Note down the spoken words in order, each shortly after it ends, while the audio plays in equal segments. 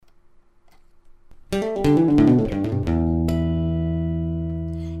Hello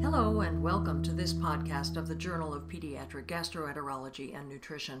and welcome to this podcast of the Journal of Pediatric Gastroenterology and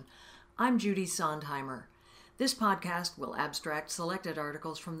Nutrition. I'm Judy Sondheimer. This podcast will abstract selected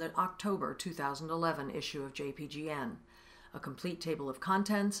articles from the October 2011 issue of JPGN. A complete table of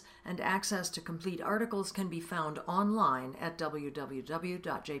contents and access to complete articles can be found online at www.jpgn.org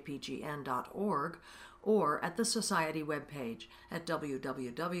or at the Society webpage at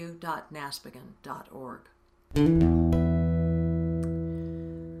www.naspghan.org.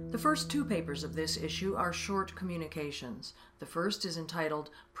 The first two papers of this issue are short communications. The first is entitled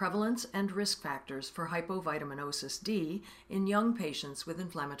Prevalence and Risk Factors for Hypovitaminosis D in Young Patients with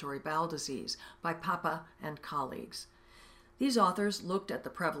Inflammatory Bowel Disease by Papa and colleagues. These authors looked at the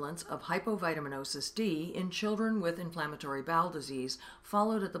prevalence of hypovitaminosis D in children with inflammatory bowel disease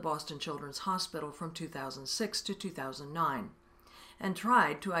followed at the Boston Children's Hospital from 2006 to 2009. And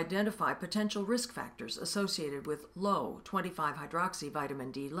tried to identify potential risk factors associated with low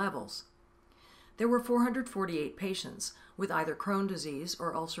 25-hydroxyvitamin D levels. There were 448 patients with either Crohn's disease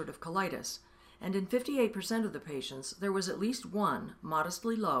or ulcerative colitis, and in 58% of the patients there was at least one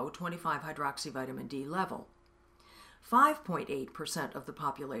modestly low 25-hydroxyvitamin D level. 5.8% of the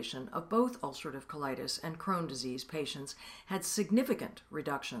population of both ulcerative colitis and Crohn's disease patients had significant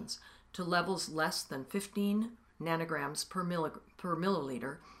reductions to levels less than 15 nanograms per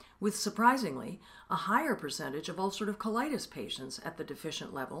milliliter, with surprisingly a higher percentage of ulcerative colitis patients at the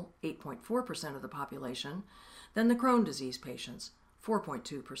deficient level, 8.4% of the population, than the Crohn's disease patients,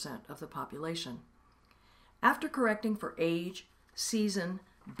 4.2% of the population. After correcting for age, season,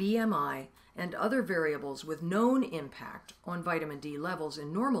 BMI, and other variables with known impact on vitamin D levels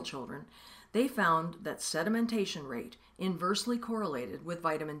in normal children, they found that sedimentation rate inversely correlated with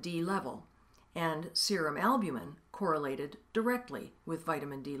vitamin D level, and serum albumin correlated directly with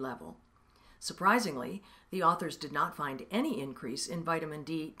vitamin D level. Surprisingly, the authors did not find any increase in vitamin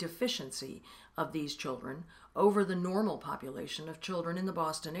D deficiency of these children over the normal population of children in the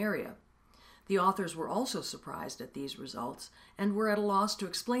Boston area. The authors were also surprised at these results and were at a loss to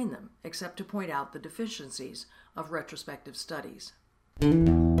explain them, except to point out the deficiencies of retrospective studies.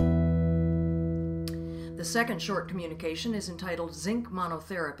 The second short communication is entitled Zinc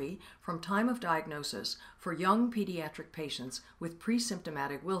Monotherapy from Time of Diagnosis for Young Pediatric Patients with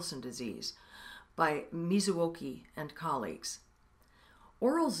Pre-Symptomatic Wilson Disease by Mizuoki and colleagues.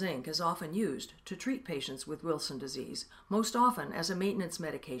 Oral zinc is often used to treat patients with Wilson disease, most often as a maintenance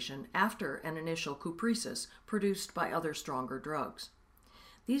medication after an initial coupresis produced by other stronger drugs.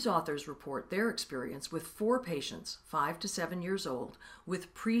 These authors report their experience with 4 patients, 5 to 7 years old,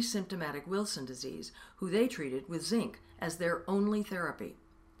 with pre-symptomatic Wilson disease, who they treated with zinc as their only therapy.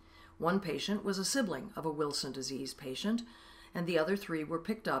 One patient was a sibling of a Wilson disease patient, and the other 3 were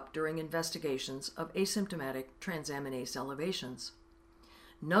picked up during investigations of asymptomatic transaminase elevations.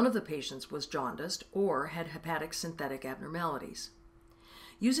 None of the patients was jaundiced or had hepatic synthetic abnormalities.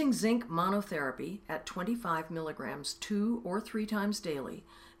 Using zinc monotherapy at 25 milligrams 2 or 3 times daily,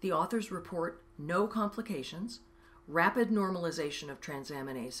 the authors report no complications, rapid normalization of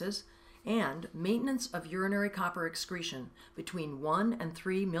transaminases, and maintenance of urinary copper excretion between 1 and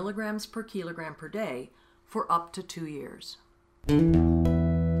 3 milligrams per kilogram per day for up to 2 years. The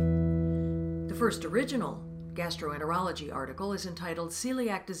first original gastroenterology article is entitled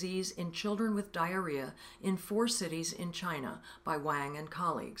Celiac Disease in Children with Diarrhea in 4 Cities in China by Wang and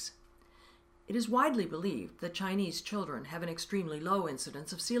colleagues. It is widely believed that Chinese children have an extremely low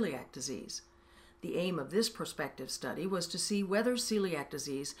incidence of celiac disease. The aim of this prospective study was to see whether celiac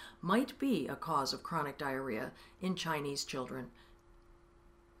disease might be a cause of chronic diarrhea in Chinese children.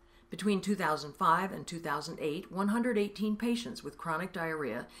 Between 2005 and 2008, 118 patients with chronic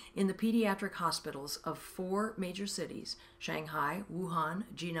diarrhea in the pediatric hospitals of 4 major cities, Shanghai, Wuhan,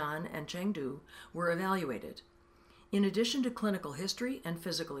 Jinan, and Chengdu, were evaluated. In addition to clinical history and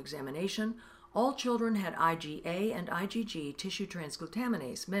physical examination, all children had IgA and IgG tissue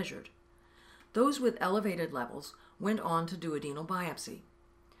transglutaminase measured. Those with elevated levels went on to duodenal biopsy.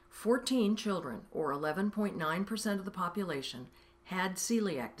 14 children, or 11.9% of the population, had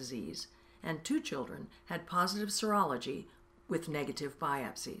celiac disease, and 2 children had positive serology with negative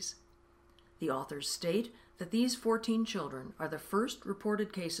biopsies. The authors state that these 14 children are the first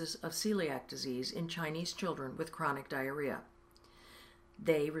reported cases of celiac disease in Chinese children with chronic diarrhea.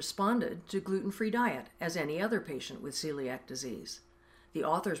 They responded to gluten-free diet as any other patient with celiac disease. The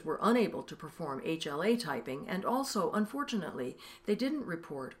authors were unable to perform HLA typing, and also, unfortunately, they didn't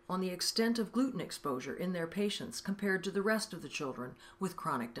report on the extent of gluten exposure in their patients compared to the rest of the children with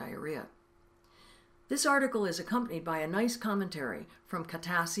chronic diarrhea. This article is accompanied by a nice commentary from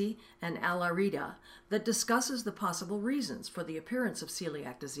Katasi and Alarida that discusses the possible reasons for the appearance of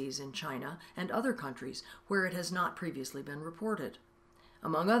celiac disease in China and other countries where it has not previously been reported.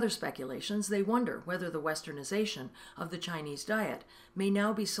 Among other speculations, they wonder whether the westernization of the Chinese diet may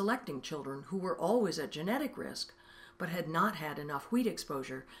now be selecting children who were always at genetic risk but had not had enough wheat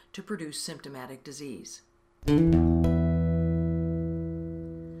exposure to produce symptomatic disease.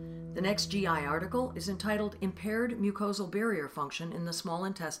 The next GI article is entitled Impaired Mucosal Barrier Function in the Small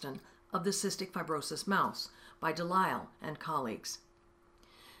Intestine of the Cystic Fibrosis Mouse by Delisle and colleagues.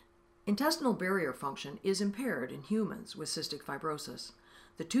 Intestinal barrier function is impaired in humans with cystic fibrosis.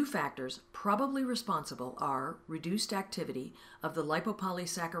 The two factors probably responsible are reduced activity of the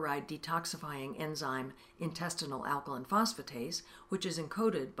lipopolysaccharide detoxifying enzyme intestinal alkaline phosphatase, which is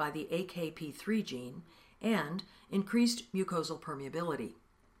encoded by the AKP3 gene, and increased mucosal permeability.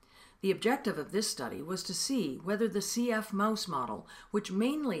 The objective of this study was to see whether the CF mouse model, which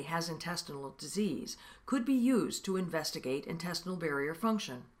mainly has intestinal disease, could be used to investigate intestinal barrier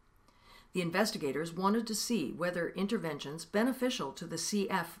function. The investigators wanted to see whether interventions beneficial to the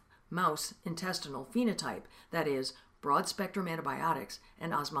CF mouse intestinal phenotype, that is, broad-spectrum antibiotics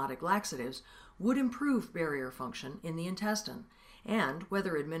and osmotic laxatives, would improve barrier function in the intestine, and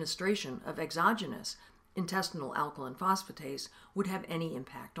whether administration of exogenous intestinal alkaline phosphatase would have any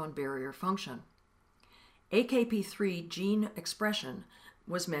impact on barrier function. AKP3 gene expression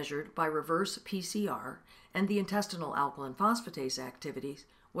was measured by reverse PCR, and the intestinal alkaline phosphatase activity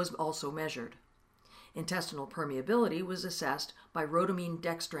was also measured. Intestinal permeability was assessed by rhodamine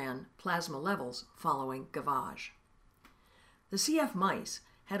dextran plasma levels following gavage. The CF mice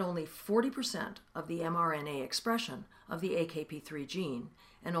had only 40% of the mRNA expression of the AKP3 gene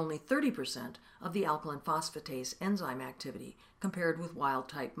and only 30% of the alkaline phosphatase enzyme activity compared with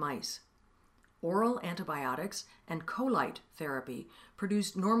wild-type mice. Oral antibiotics and colite therapy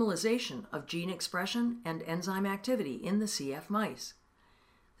produced normalization of gene expression and enzyme activity in the CF mice.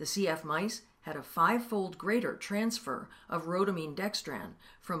 The CF mice had a 5-fold greater transfer of rhodamine dextran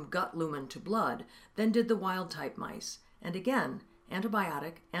from gut lumen to blood than did the wild-type mice, and again,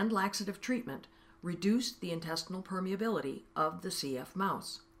 antibiotic and laxative treatment reduced the intestinal permeability of the CF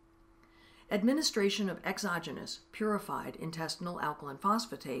mouse. Administration of exogenous purified intestinal alkaline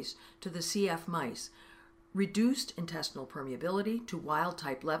phosphatase to the CF mice reduced intestinal permeability to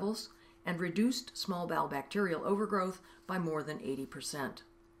wild-type levels and reduced small bowel bacterial overgrowth by more than 80%.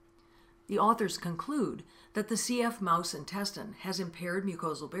 The authors conclude that the CF mouse intestine has impaired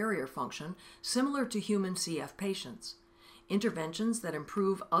mucosal barrier function similar to human CF patients. Interventions that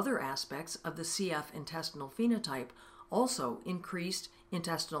improve other aspects of the CF intestinal phenotype also increased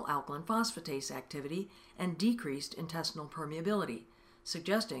intestinal alkaline phosphatase activity and decreased intestinal permeability,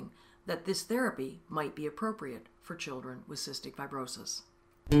 suggesting that this therapy might be appropriate for children with cystic fibrosis.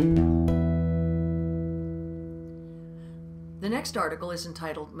 The next article is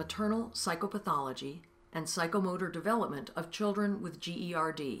entitled Maternal Psychopathology and Psychomotor Development of Children with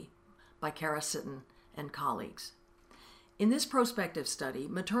GERD by Kara Sitton and colleagues. In this prospective study,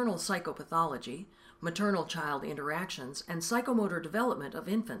 maternal psychopathology, maternal-child interactions, and psychomotor development of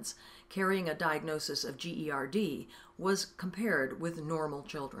infants carrying a diagnosis of GERD was compared with normal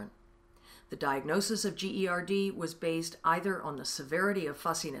children. The diagnosis of GERD was based either on the severity of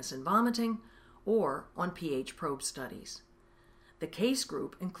fussiness and vomiting or on pH probe studies. The case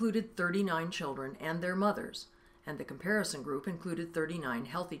group included 39 children and their mothers, and the comparison group included 39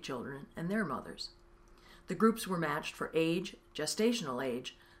 healthy children and their mothers. The groups were matched for age, gestational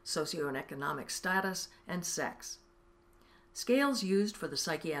age, socioeconomic status, and sex. Scales used for the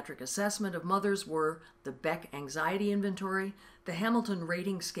psychiatric assessment of mothers were the Beck Anxiety Inventory, the Hamilton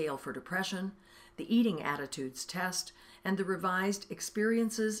Rating Scale for Depression, the Eating Attitudes Test, and the Revised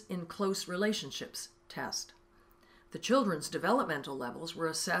Experiences in Close Relationships Test. The children's developmental levels were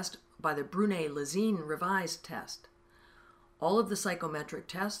assessed by the Brunet-Lezine Revised Test. All of the psychometric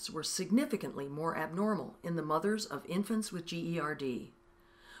tests were significantly more abnormal in the mothers of infants with GERD.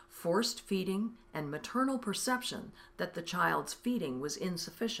 Forced feeding and maternal perception that the child's feeding was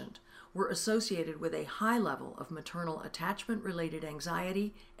insufficient were associated with a high level of maternal attachment-related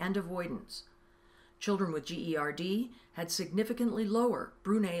anxiety and avoidance. Children with GERD had significantly lower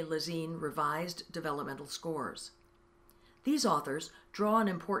Brunet-Lezine revised developmental scores. These authors draw an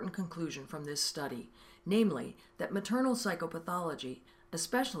important conclusion from this study, namely that maternal psychopathology,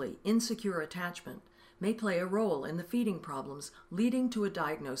 especially insecure attachment, may play a role in the feeding problems leading to a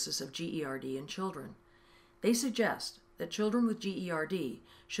diagnosis of GERD in children. They suggest that children with GERD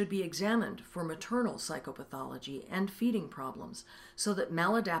should be examined for maternal psychopathology and feeding problems so that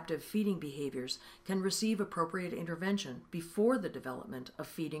maladaptive feeding behaviors can receive appropriate intervention before the development of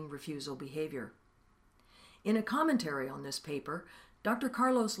feeding refusal behavior. In a commentary on this paper, Dr.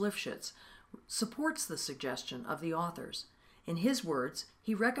 Carlos Lifshitz supports the suggestion of the authors. In his words,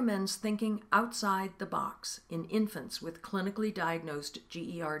 he recommends thinking outside the box in infants with clinically diagnosed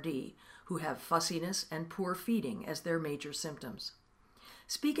GERD who have fussiness and poor feeding as their major symptoms.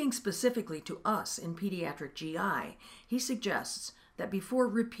 Speaking specifically to us in pediatric GI, he suggests that before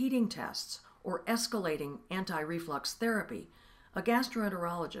repeating tests or escalating anti-reflux therapy, a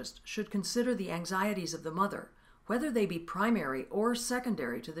gastroenterologist should consider the anxieties of the mother, whether they be primary or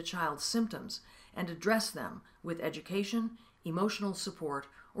secondary to the child's symptoms, and address them with education, emotional support,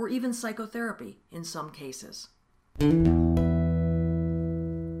 or even psychotherapy in some cases.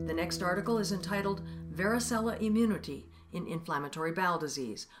 The next article is entitled Varicella Immunity in Inflammatory Bowel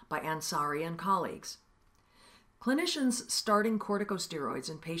Disease by Ansari and colleagues. Clinicians starting corticosteroids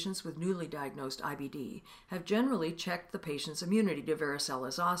in patients with newly diagnosed IBD have generally checked the patient's immunity to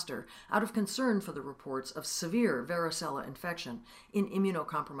varicella zoster out of concern for the reports of severe varicella infection in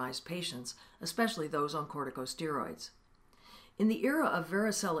immunocompromised patients, especially those on corticosteroids. In the era of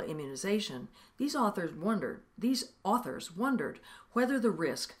varicella immunization, these authors wondered whether the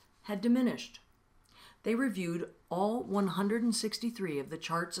risk had diminished. They reviewed all 163 of the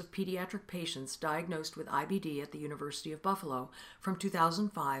charts of pediatric patients diagnosed with IBD at the University of Buffalo from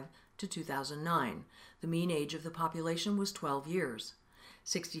 2005 to 2009. The mean age of the population was 12 years.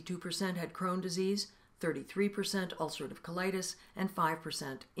 62% had Crohn's disease, 33% ulcerative colitis, and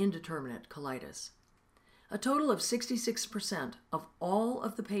 5% indeterminate colitis. A total of 66% of all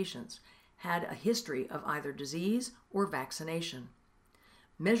of the patients had a history of either disease or vaccination.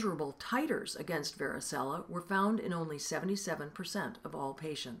 Measurable titers against varicella were found in only 77% of all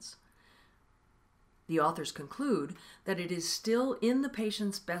patients. The authors conclude that it is still in the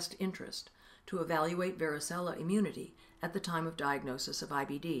patient's best interest to evaluate varicella immunity at the time of diagnosis of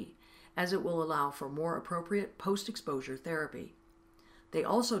IBD, as it will allow for more appropriate post-exposure therapy. They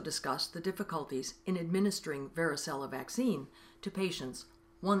also discussed the difficulties in administering varicella vaccine to patients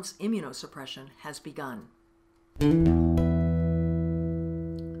once immunosuppression has begun.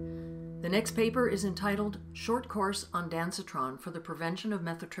 The next paper is entitled Short Course Ondansetron for the Prevention of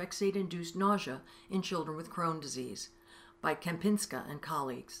Methotrexate-Induced Nausea in Children with Crohn's Disease by Kempinska and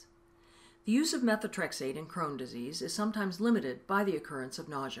colleagues. The use of methotrexate in Crohn's disease is sometimes limited by the occurrence of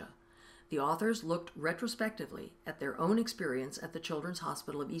nausea. The authors looked retrospectively at their own experience at the Children's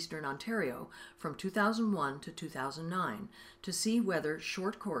Hospital of Eastern Ontario from 2001 to 2009 to see whether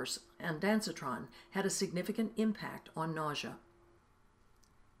short-course ondansetron had a significant impact on nausea.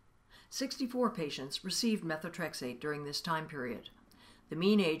 64 patients received methotrexate during this time period. The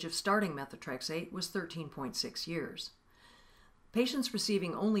mean age of starting methotrexate was 13.6 years. Patients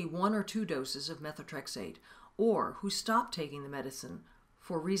receiving only 1 or 2 doses of methotrexate or who stopped taking the medicine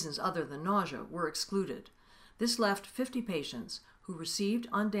for reasons other than nausea were excluded. This left 50 patients who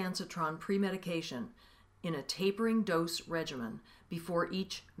received ondansetron pre-medication in a tapering dose regimen before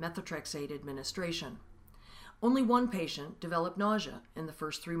each methotrexate administration. Only 1 patient developed nausea in the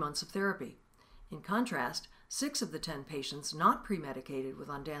first 3 months of therapy. In contrast, 6 of the 10 patients not pre-medicated with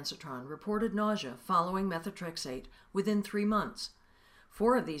ondansetron reported nausea following methotrexate within 3 months.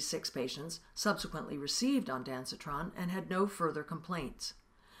 4 of these 6 patients subsequently received ondansetron and had no further complaints.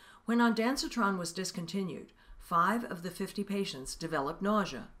 When ondansetron was discontinued, 5 of the 50 patients developed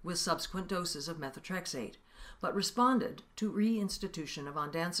nausea with subsequent doses of methotrexate, but responded to reinstitution of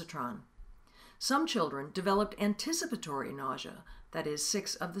ondansetron. Some children developed anticipatory nausea, that is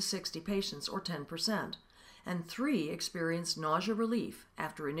 6 of the 60 patients, or 10%, and 3 experienced nausea relief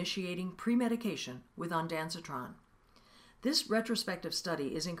after initiating pre-medication with ondansetron. This retrospective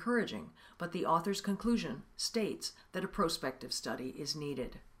study is encouraging, but the author's conclusion states that a prospective study is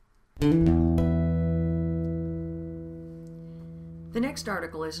needed. The next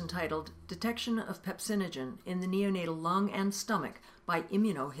article is entitled Detection of Pepsinogen in the Neonatal Lung and Stomach by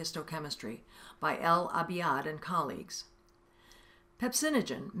Immunohistochemistry by L. Abiad and colleagues.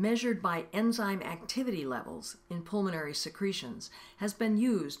 Pepsinogen, measured by enzyme activity levels in pulmonary secretions, has been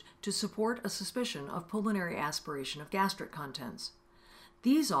used to support a suspicion of pulmonary aspiration of gastric contents.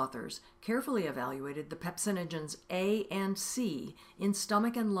 These authors carefully evaluated the pepsinogens A and C in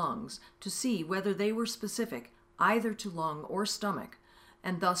stomach and lungs to see whether they were specific either to lung or stomach,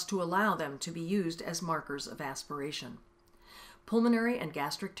 and thus to allow them to be used as markers of aspiration. Pulmonary and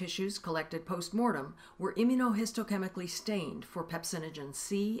gastric tissues collected post-mortem were immunohistochemically stained for pepsinogen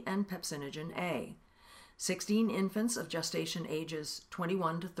C and pepsinogen A. 16 infants of gestation ages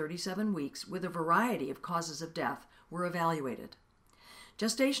 21 to 37 weeks with a variety of causes of death were evaluated.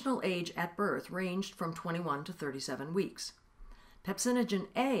 Gestational age at birth ranged from 21 to 37 weeks. Pepsinogen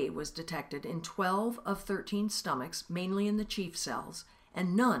A was detected in 12 of 13 stomachs, mainly in the chief cells,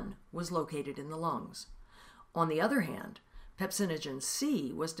 and none was located in the lungs. On the other hand, Pepsinogen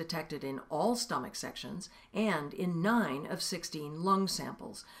C was detected in all stomach sections and in 9 of 16 lung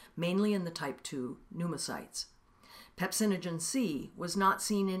samples, mainly in the type 2 pneumocytes. Pepsinogen C was not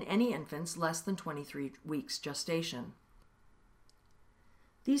seen in any infants less than 23 weeks gestation.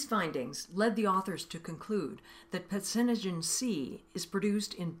 These findings led the authors to conclude that Pepsinogen C is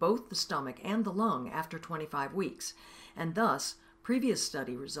produced in both the stomach and the lung after 25 weeks, and thus previous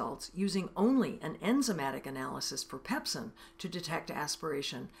study results using only an enzymatic analysis for pepsin to detect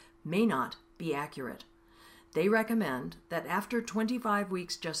aspiration may not be accurate. They recommend that after 25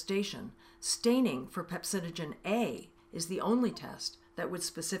 weeks gestation, staining for Pepsinogen A is the only test that would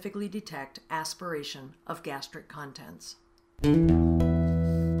specifically detect aspiration of gastric contents.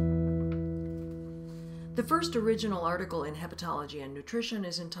 The first original article in Hepatology and Nutrition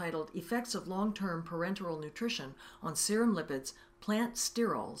is entitled Effects of Long-Term Parenteral Nutrition on Serum Lipids, Plant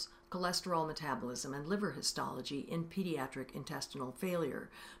Sterols, Cholesterol Metabolism, and Liver Histology in Pediatric Intestinal Failure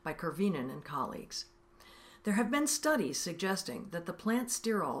by Kurvinen and colleagues. There have been studies suggesting that the plant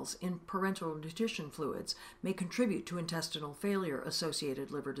sterols in parenteral nutrition fluids may contribute to intestinal failure-associated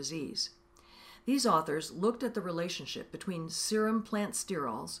liver disease. These authors looked at the relationship between serum plant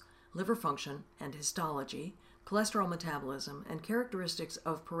sterols, liver function and histology, cholesterol metabolism, and characteristics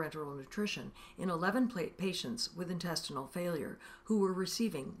of parenteral nutrition in 11 patients with intestinal failure who were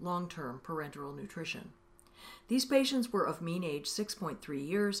receiving long-term parenteral nutrition. These patients were of mean age 6.3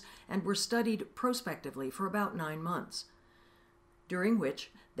 years and were studied prospectively for about 9 months, during which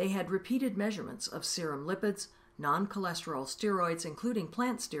they had repeated measurements of serum lipids, non-cholesterol steroids, including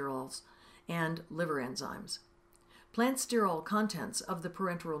plant sterols, and liver enzymes. Plant sterol contents of the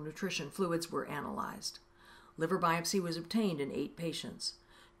parenteral nutrition fluids were analyzed. Liver biopsy was obtained in 8 patients.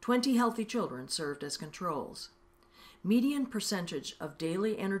 20 healthy children served as controls. Median percentage of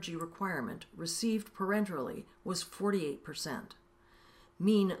daily energy requirement received parenterally was 48%.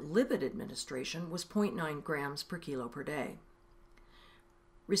 Mean lipid administration was 0.9 grams per kilo per day.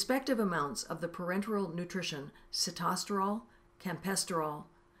 Respective amounts of the parenteral nutrition sitosterol, campesterol,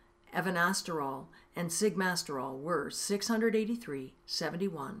 evanasterol, and sigmasterol were 683,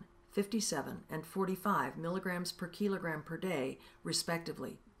 71, 57, and 45 milligrams per kilogram per day,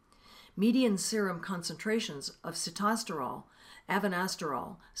 respectively. Median serum concentrations of sitosterol,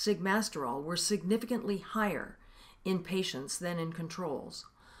 evanasterol, sigmasterol were significantly higher in patients than in controls.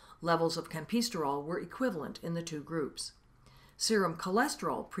 Levels of campesterol were equivalent in the 2 groups. Serum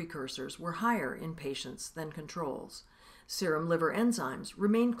cholesterol precursors were higher in patients than controls. Serum liver enzymes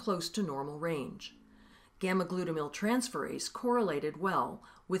remained close to normal range. Gamma-glutamyl transferase correlated well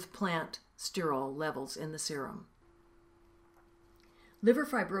with plant sterol levels in the serum. Liver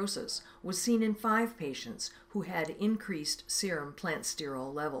fibrosis was seen in 5 patients who had increased serum plant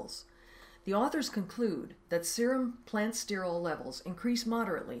sterol levels. The authors conclude that serum plant sterol levels increase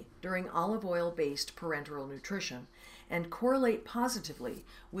moderately during olive oil-based parenteral nutrition and correlate positively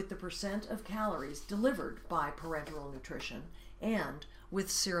with the percent of calories delivered by parenteral nutrition and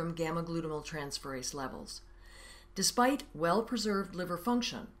with serum gamma-glutamyl transferase levels. Despite well-preserved liver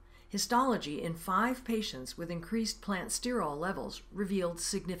function, histology in 5 patients with increased plant sterol levels revealed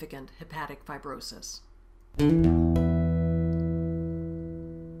significant hepatic fibrosis.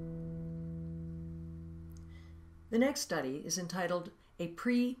 The next study is entitled A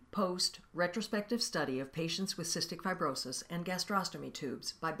Pre-Post Retrospective Study of Patients with Cystic Fibrosis and Gastrostomy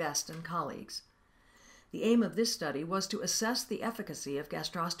Tubes by Best and colleagues. The aim of this study was to assess the efficacy of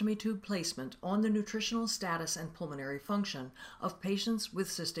gastrostomy tube placement on the nutritional status and pulmonary function of patients with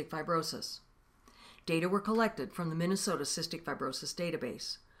cystic fibrosis. Data were collected from the Minnesota Cystic Fibrosis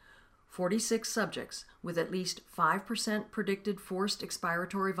Database. 46 subjects with at least 5% predicted forced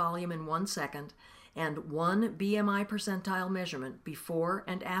expiratory volume in 1 second and 1 BMI percentile measurement before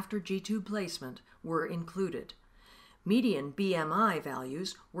and after G-tube placement were included. Median BMI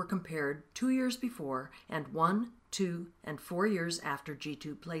values were compared 2 years before and 1, 2, and 4 years after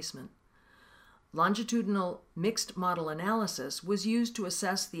G-tube placement. Longitudinal mixed model analysis was used to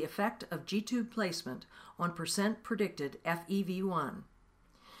assess the effect of G-tube placement on percent predicted FEV1.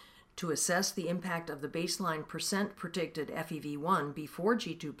 To assess the impact of the baseline percent predicted FEV1 before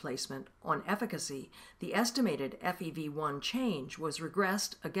G-tube placement on efficacy, the estimated FEV1 change was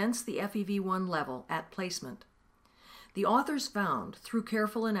regressed against the FEV1 level at placement. The authors found, through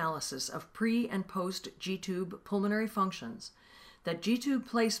careful analysis of pre- and post-G-tube pulmonary functions, that G-tube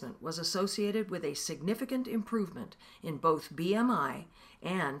placement was associated with a significant improvement in both BMI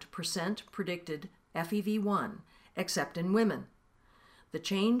and percent predicted FEV1, except in women. The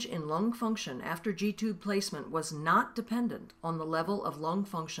change in lung function after G-tube placement was not dependent on the level of lung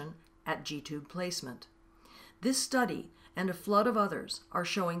function at G-tube placement. This study and a flood of others are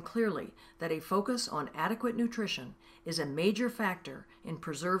showing clearly that a focus on adequate nutrition is a major factor in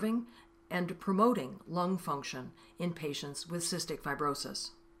preserving and promoting lung function in patients with cystic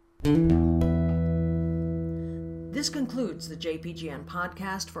fibrosis. This concludes the JPGN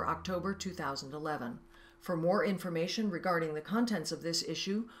podcast for October 2011. For more information regarding the contents of this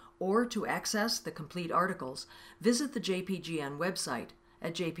issue or to access the complete articles, visit the JPGN website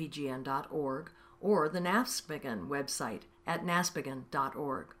at jpgn.org or the NASPGHAN website at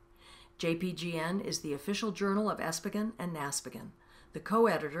naspghan.org. JPGN is the official journal of ESPGHAN and NASPGHAN. The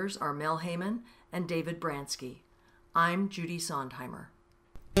co-editors are Mel Heyman and David Bransky. I'm Judy Sondheimer.